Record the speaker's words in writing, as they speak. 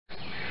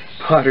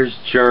Potter's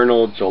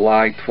Journal,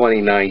 July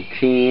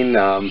 2019.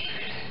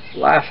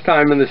 Last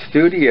time in the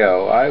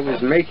studio I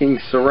was making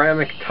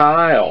ceramic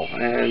tile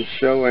and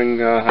showing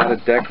how to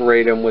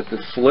decorate them with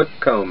the slip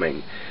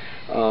combing,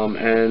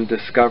 and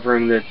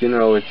discovering that, you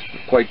know, it's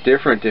quite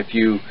different if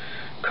you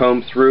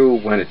comb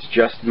through when it's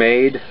just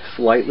made,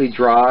 slightly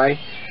dry,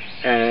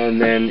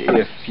 and then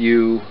if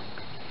you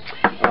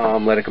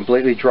let it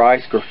completely dry,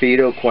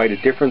 sgraffito, quite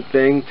a different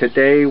thing.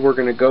 Today we're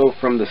going to go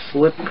from the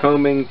slip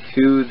combing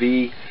to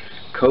the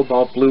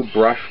cobalt blue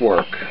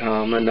brushwork,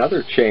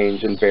 another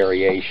change and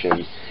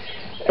variation.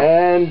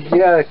 And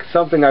yeah,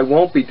 something I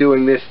won't be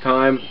doing this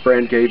time, a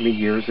friend gave me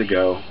years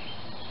ago.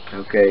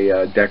 Okay,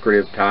 a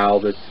decorative tile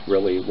that's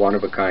really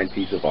one-of-a-kind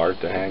piece of art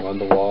to hang on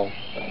the wall.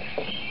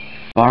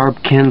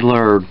 Barb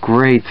Kindler,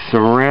 great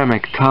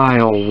ceramic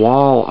tile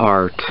wall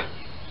art.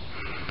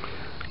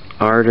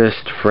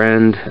 Artist,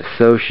 friend,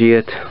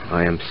 associate,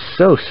 I am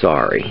so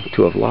sorry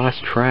to have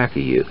lost track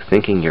of you,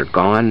 thinking you're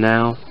gone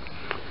now.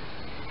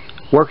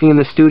 Working in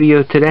the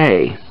studio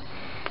today,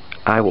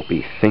 I will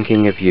be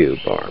thinking of you,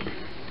 Barb.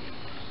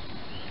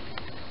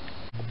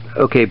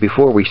 Okay,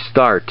 before we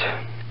start,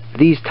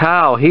 these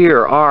tile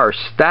here are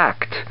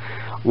stacked,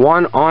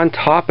 one on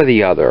top of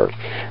the other.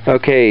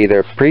 Okay,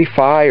 they're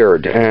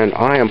pre-fired, and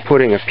I am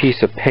putting a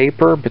piece of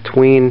paper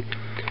between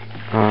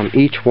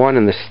each one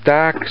in the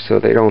stack so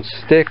they don't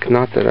stick.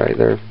 Not that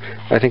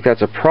I think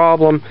that's a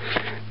problem.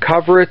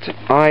 Cover it.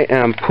 I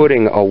am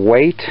putting a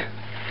weight,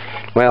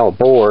 well,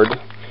 board,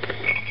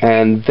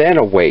 and then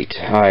a weight.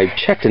 I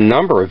checked a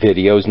number of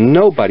videos.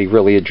 Nobody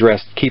really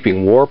addressed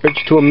keeping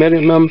warpage to a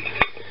minimum.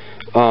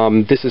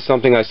 This is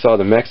something I saw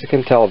the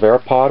Mexican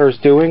Talavera potters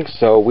doing,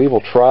 so we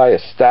will try a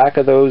stack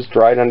of those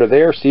dried under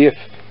there, see if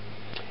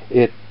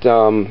it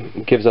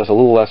gives us a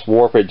little less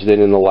warpage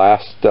than in the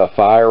last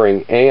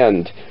firing.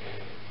 And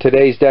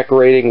today's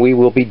decorating we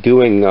will be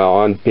doing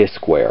on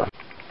bisqueware.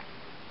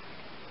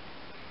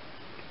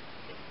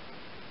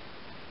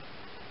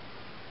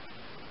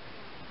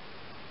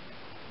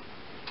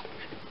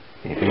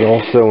 Maybe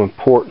also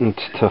important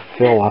to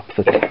fill up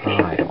the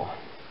tile.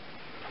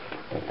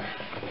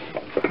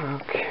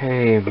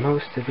 Okay,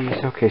 most of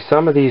these, okay,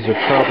 some of these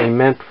are probably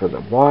meant for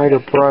the wider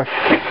brush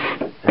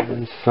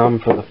and some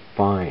for the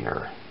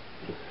finer.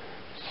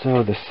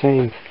 So the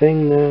same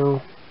thing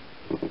now,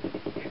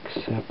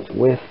 except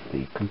with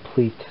the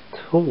complete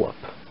tulip.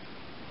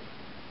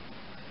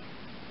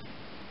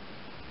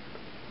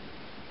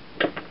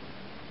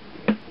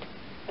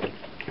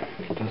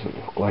 It doesn't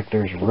look like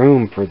there's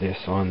room for this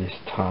on this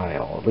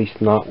tile, at least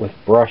not with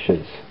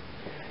brushes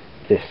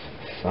this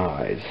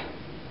size.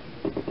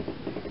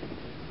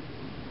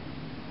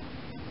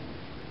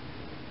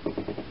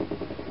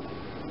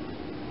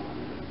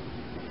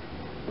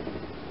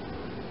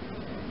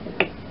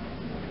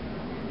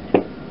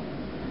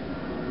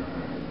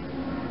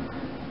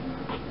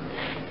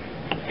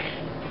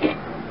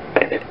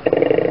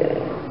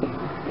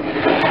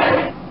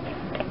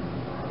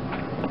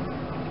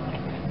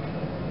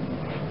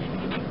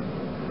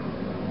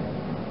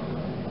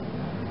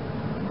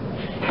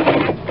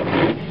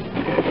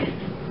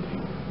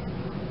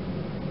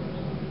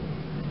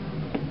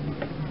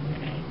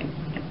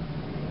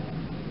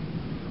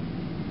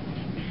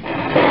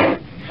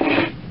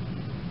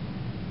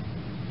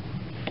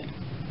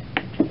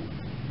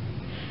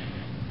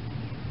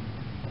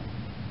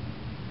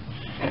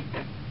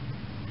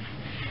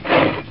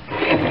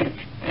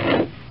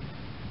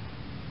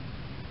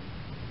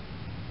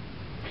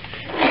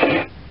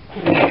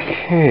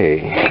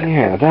 Okay,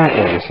 yeah,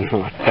 that was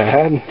not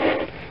bad.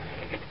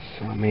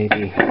 So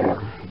maybe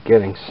we're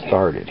getting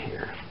started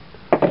here.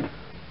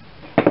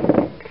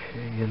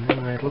 Okay, and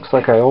then it looks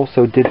like I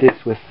also did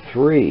this with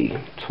 3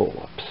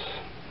 tulips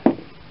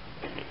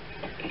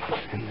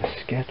in the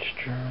sketch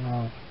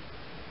journal.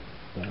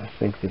 But I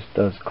think this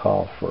does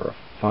call for a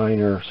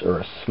finer or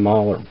a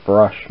smaller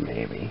brush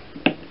maybe.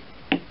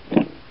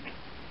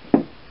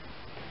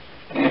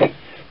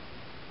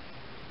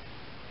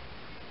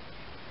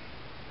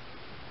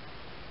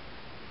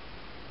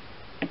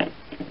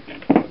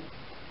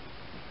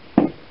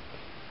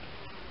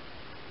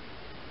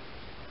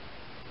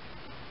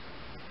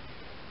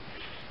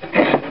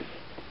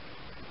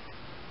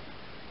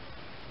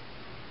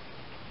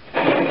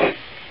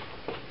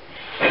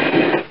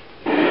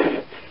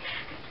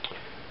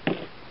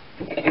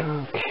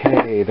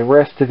 The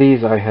rest of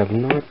these I have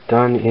not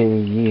done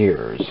in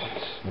years,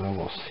 so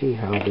we'll see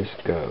how this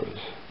goes.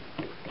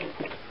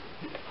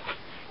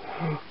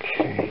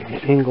 Okay,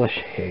 the English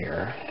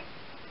hare.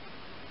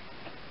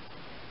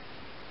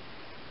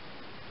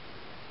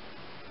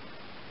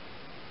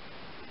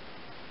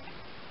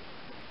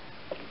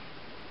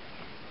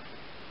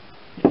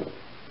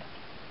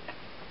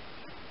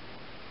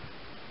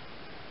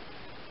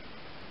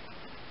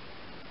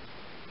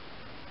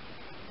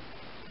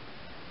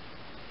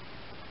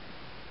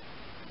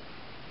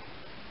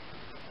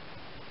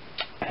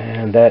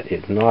 And that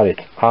is not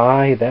its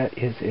eye, that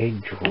is a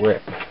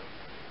drip.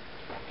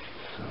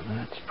 So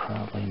that's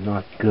probably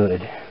not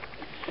good.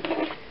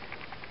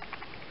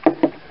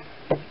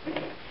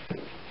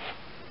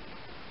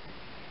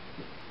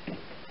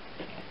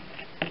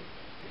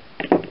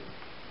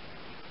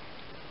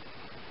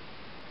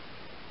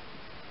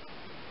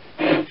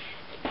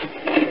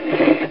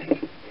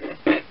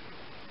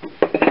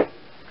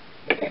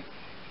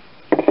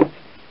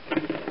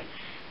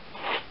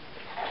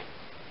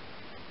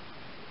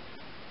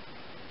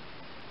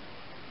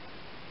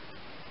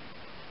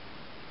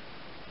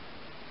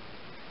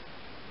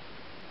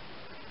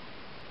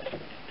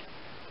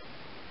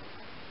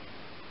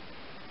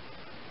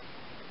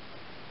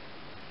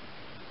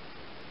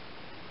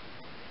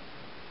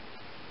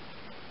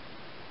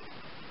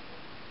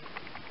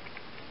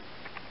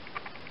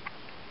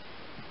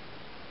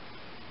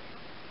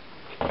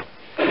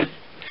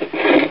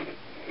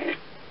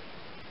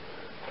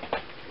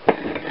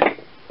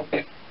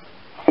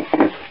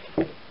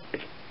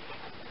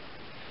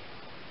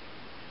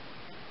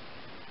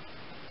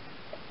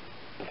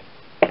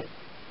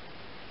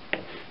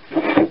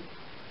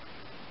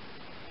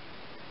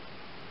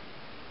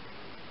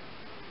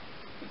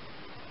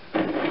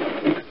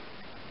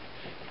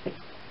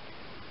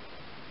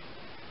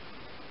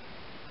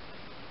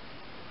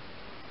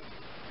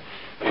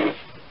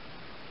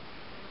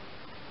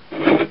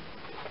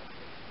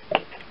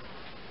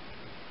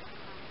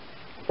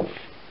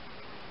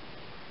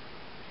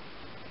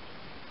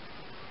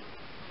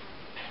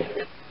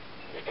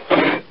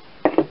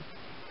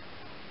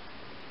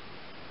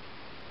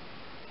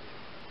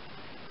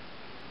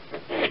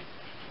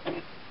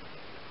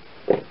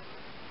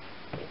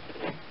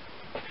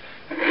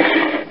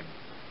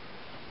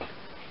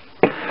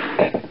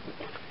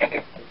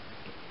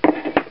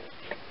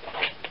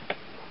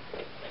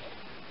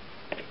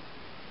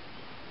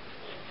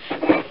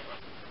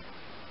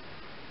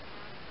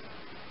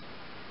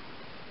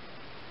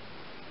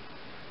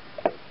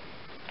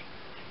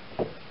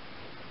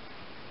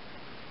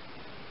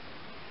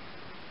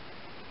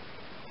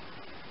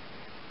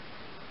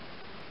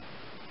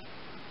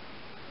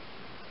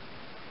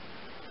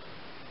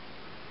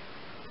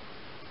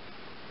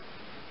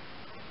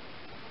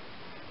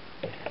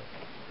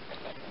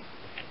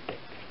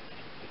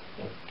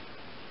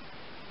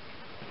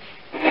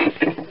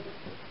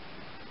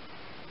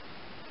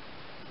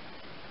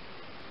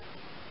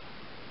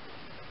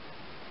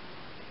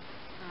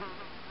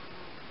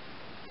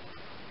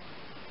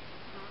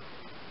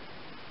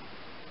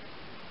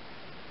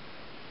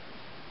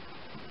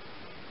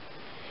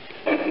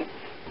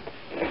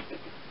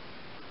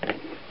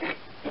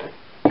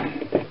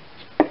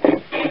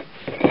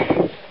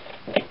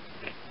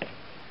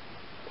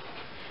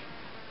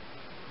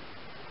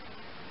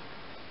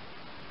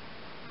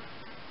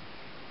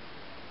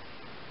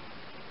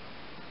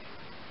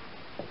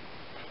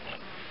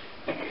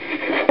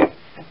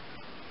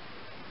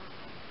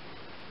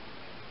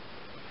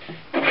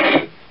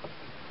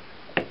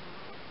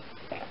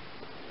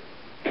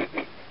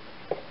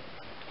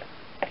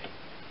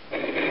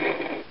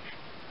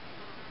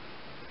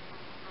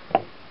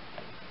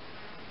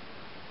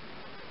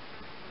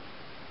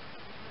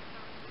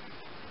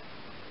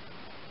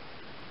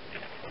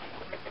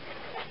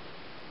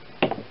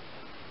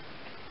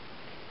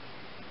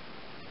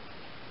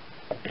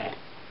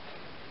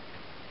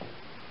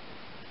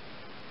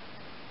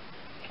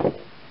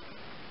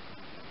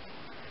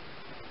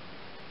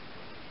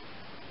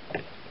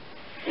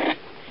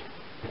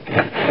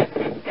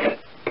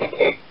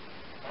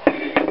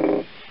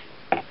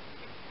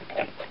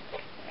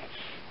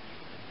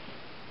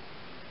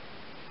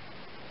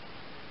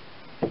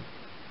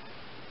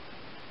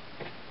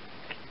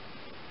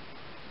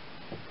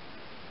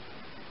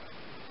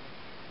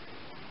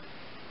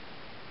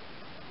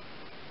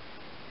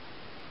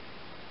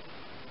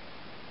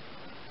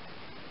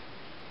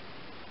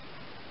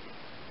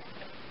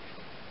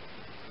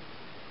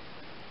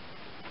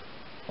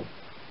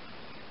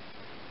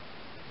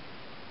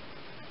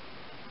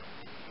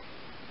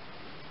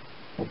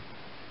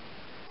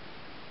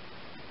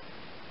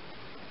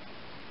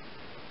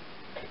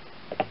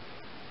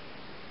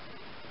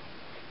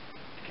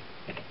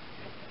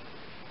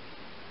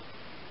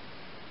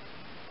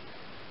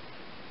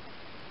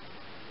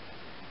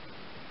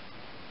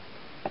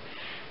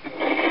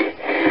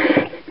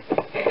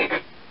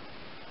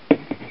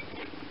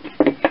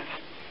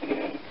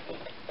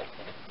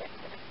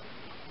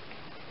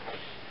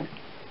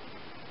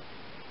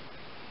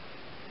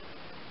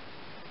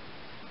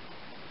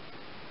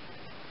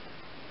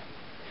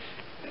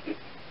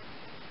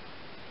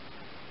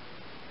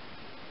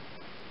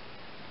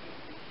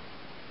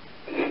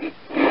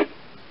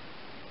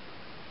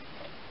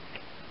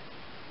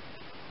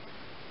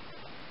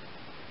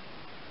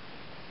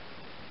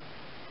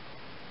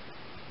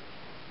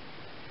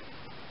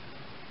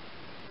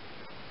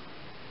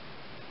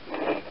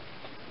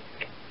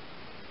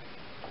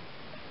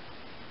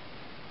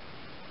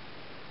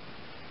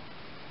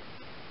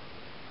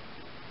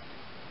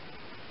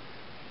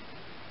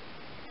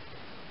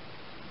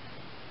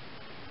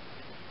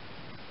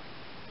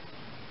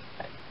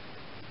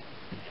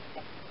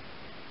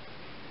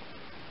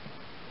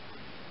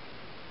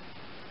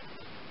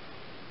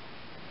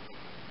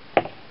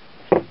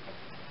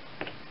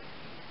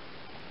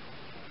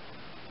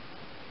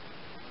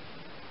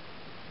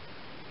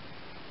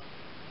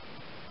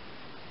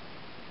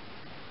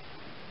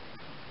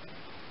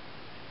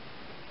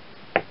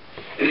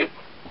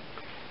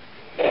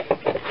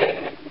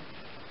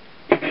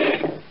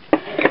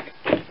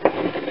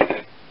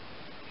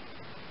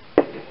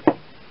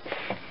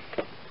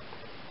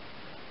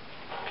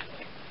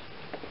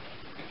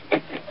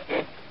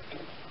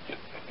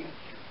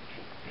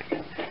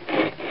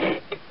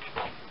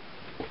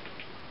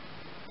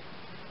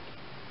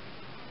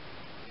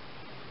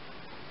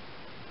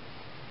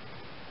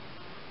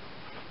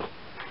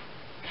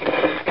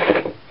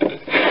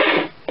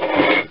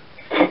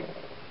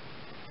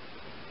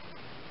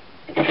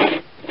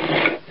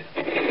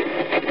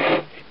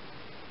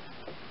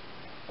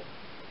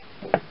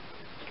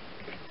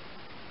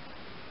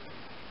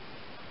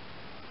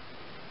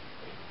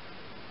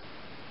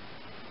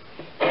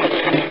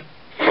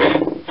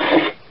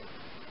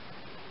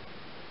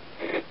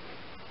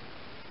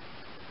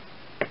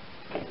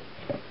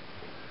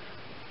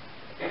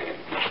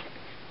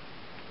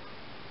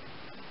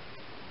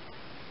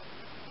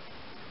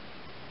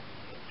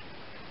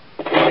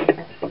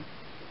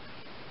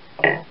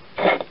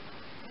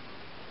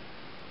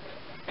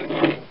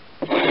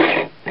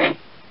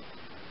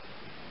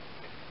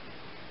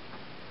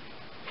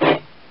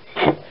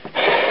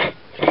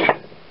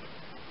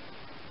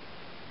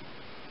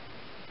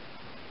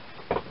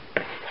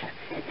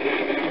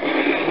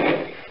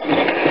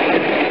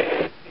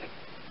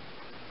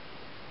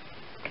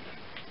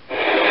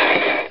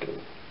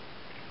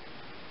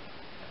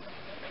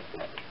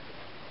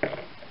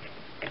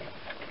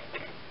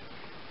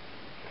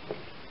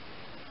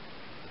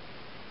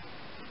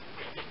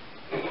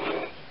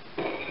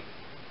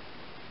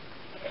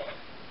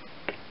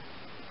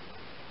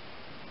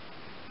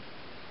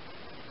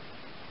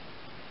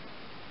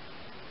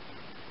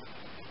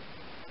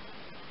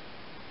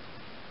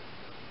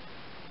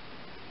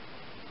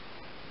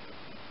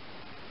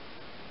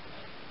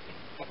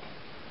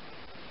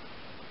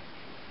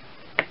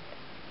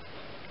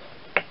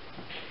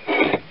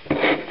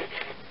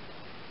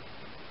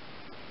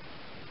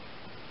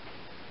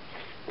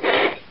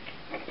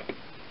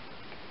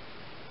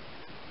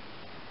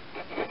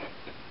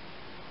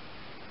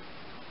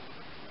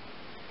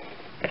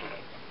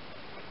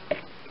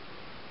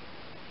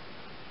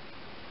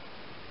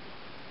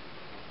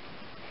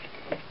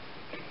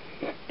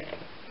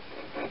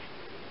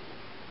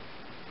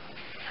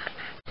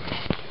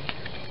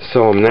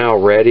 So I'm now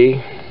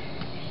ready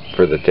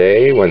for the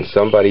day when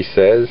somebody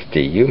says, do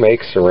you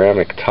make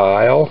ceramic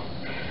tile?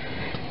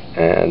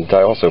 And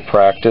I also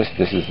practiced.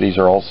 These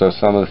are also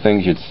some of the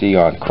things you'd see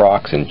on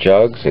crocks and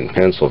jugs in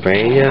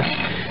Pennsylvania.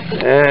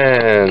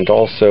 And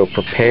also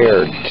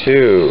prepared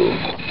to,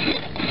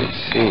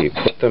 let's see,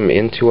 put them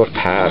into a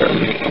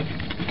pattern.